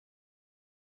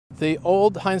The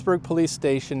old Hinesburg Police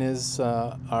Station is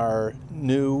our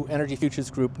new Energy Futures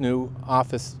Group new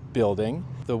office building.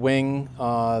 The wing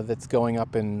that's going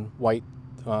up in white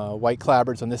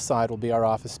clapboards on this side will be our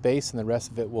office space, and the rest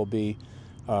of it will be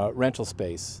rental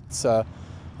space. It's a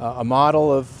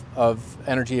model of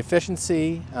energy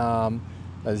efficiency, a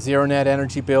zero net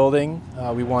energy building.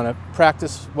 We want to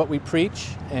practice what we preach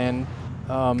and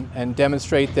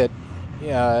demonstrate that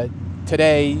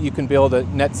today you can build a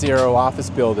net zero office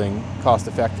building cost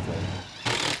effectively.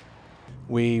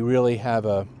 We really have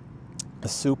a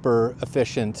super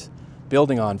efficient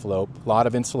building envelope, a lot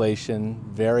of insulation,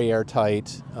 very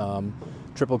airtight,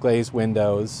 triple glazed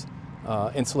windows,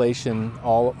 insulation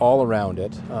all around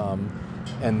it.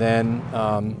 And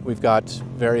then we've got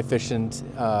very efficient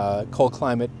cold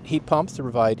climate heat pumps to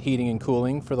provide heating and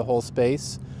cooling for the whole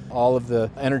space. All of the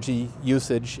energy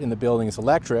usage in the building is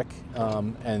electric,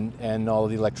 and all of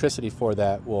the electricity for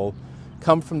that will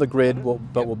come from the grid,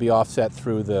 but will be offset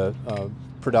through the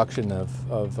production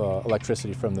of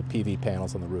electricity from the PV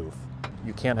panels on the roof.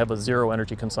 You can't have a zero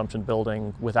energy consumption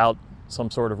building without some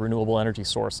sort of renewable energy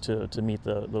source to meet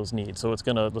those needs. So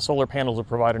the solar panels will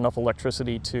provide enough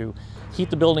electricity to heat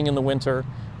the building in the winter,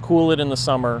 cool it in the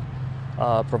summer,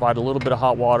 provide a little bit of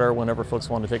hot water whenever folks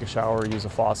want to take a shower or use a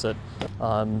faucet,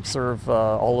 serve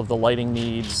all of the lighting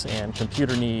needs and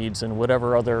computer needs and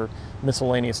whatever other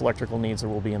miscellaneous electrical needs there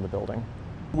will be in the building.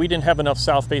 We didn't have enough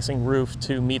south-facing roof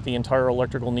to meet the entire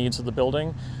electrical needs of the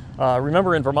building.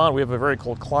 Remember, in Vermont we have a very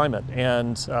cold climate,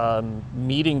 and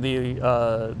meeting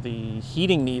the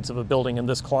heating needs of a building in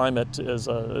this climate is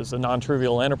a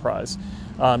non-trivial enterprise,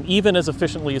 even as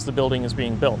efficiently as the building is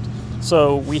being built.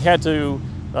 So we had to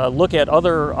look at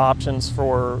other options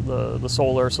for the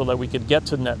solar so that we could get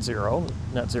to net zero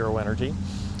energy.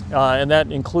 And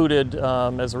that included,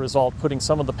 as a result, putting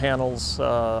some of the panels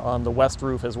on the west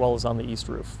roof as well as on the east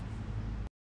roof.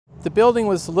 The building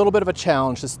was a little bit of a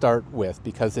challenge to start with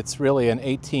because it's really an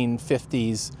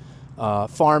 1850s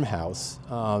farmhouse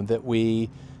that we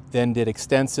then did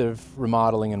extensive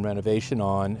remodeling and renovation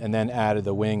on, and then added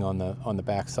the wing on the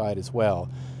back side as well.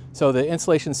 So the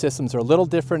insulation systems are a little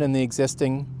different in the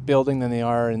existing building than they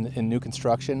are in new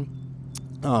construction.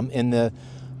 In the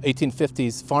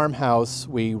 1850s farmhouse,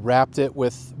 we wrapped it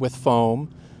with foam.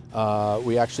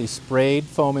 We actually sprayed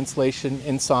foam insulation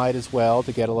inside as well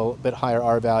to get a little bit higher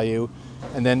R value,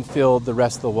 and then filled the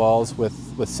rest of the walls with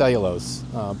cellulose,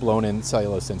 blown-in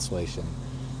cellulose insulation.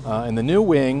 In the new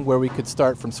wing, where we could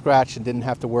start from scratch and didn't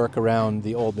have to work around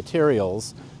the old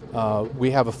materials,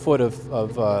 we have a foot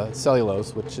of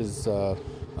cellulose, which is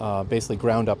basically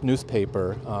ground up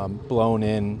newspaper, blown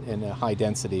in a high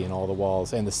density in all the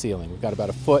walls and the ceiling. We've got about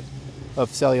a foot of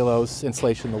cellulose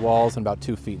insulation in the walls and about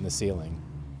 2 feet in the ceiling.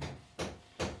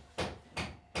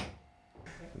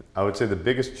 I would say the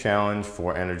biggest challenge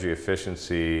for energy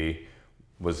efficiency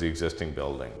was the existing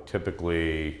building.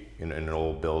 Typically, in an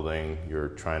old building, you're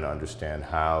trying to understand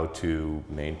how to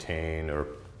maintain or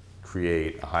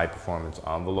create a high-performance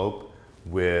envelope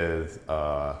with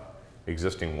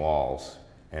existing walls.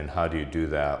 And how do you do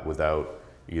that without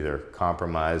either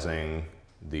compromising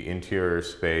the interior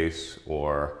space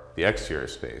or the exterior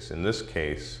space? In this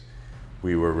case,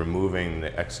 we were removing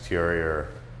the exterior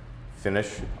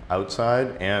finish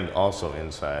outside and also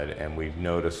inside, and we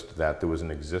noticed that there was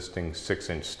an existing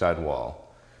 6-inch stud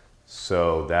wall.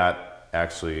 So that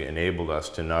actually enabled us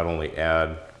to not only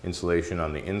add insulation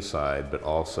on the inside, but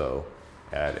also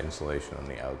add insulation on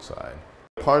the outside.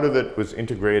 Part of it was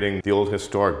integrating the old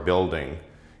historic building,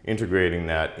 integrating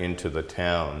that into the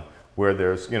town, where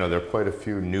there are quite a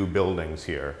few new buildings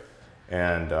here.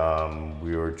 And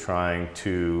we were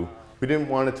we didn't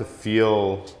want it to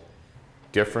feel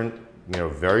different,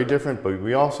 very different, but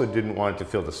we also didn't want it to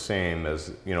feel the same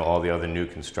as, all the other new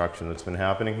construction that's been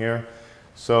happening here.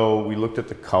 So we looked at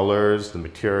the colors, the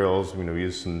materials, we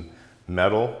used some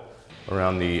metal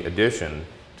around the addition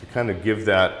to kind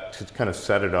of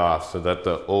set it off so that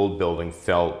the old building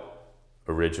felt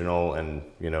original and,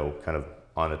 kind of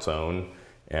on its own.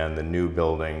 And the new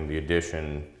building, the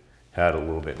addition, had a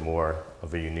little bit more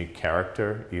of a unique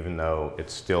character, even though it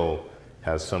still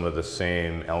has some of the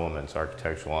same elements,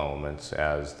 architectural elements,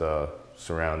 as the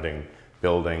surrounding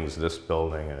buildings, this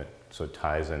building, and so it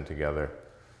ties in together.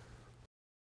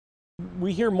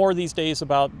 We hear more these days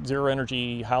about zero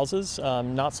energy houses,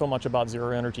 not so much about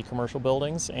zero energy commercial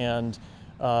buildings, and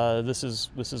this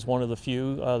is one of the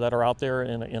few that are out there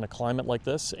in a climate like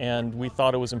this, and we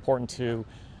thought it was important to,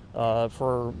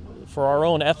 for our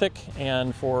own ethic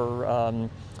and for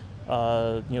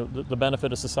the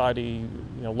benefit of society,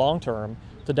 long term,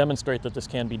 to demonstrate that this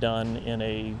can be done in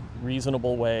a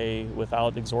reasonable way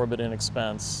without exorbitant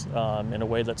expense, in a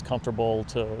way that's comfortable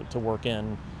to work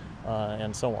in,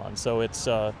 and so on. So it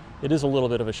is a little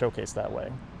bit of a showcase that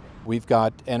way. We've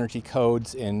got energy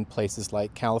codes in places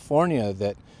like California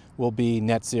that will be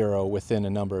net zero within a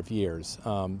number of years.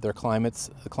 The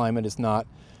climate is not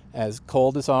as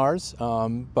cold as ours,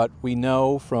 but we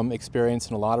know from experience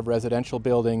in a lot of residential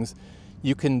buildings,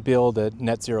 you can build a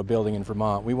net zero building in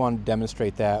Vermont. We want to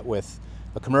demonstrate that with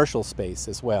a commercial space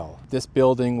as well. This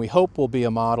building, we hope, will be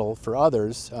a model for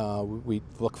others. We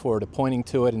look forward to pointing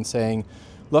to it and saying,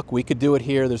 look, we could do it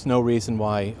here. There's no reason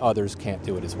why others can't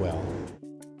do it as well.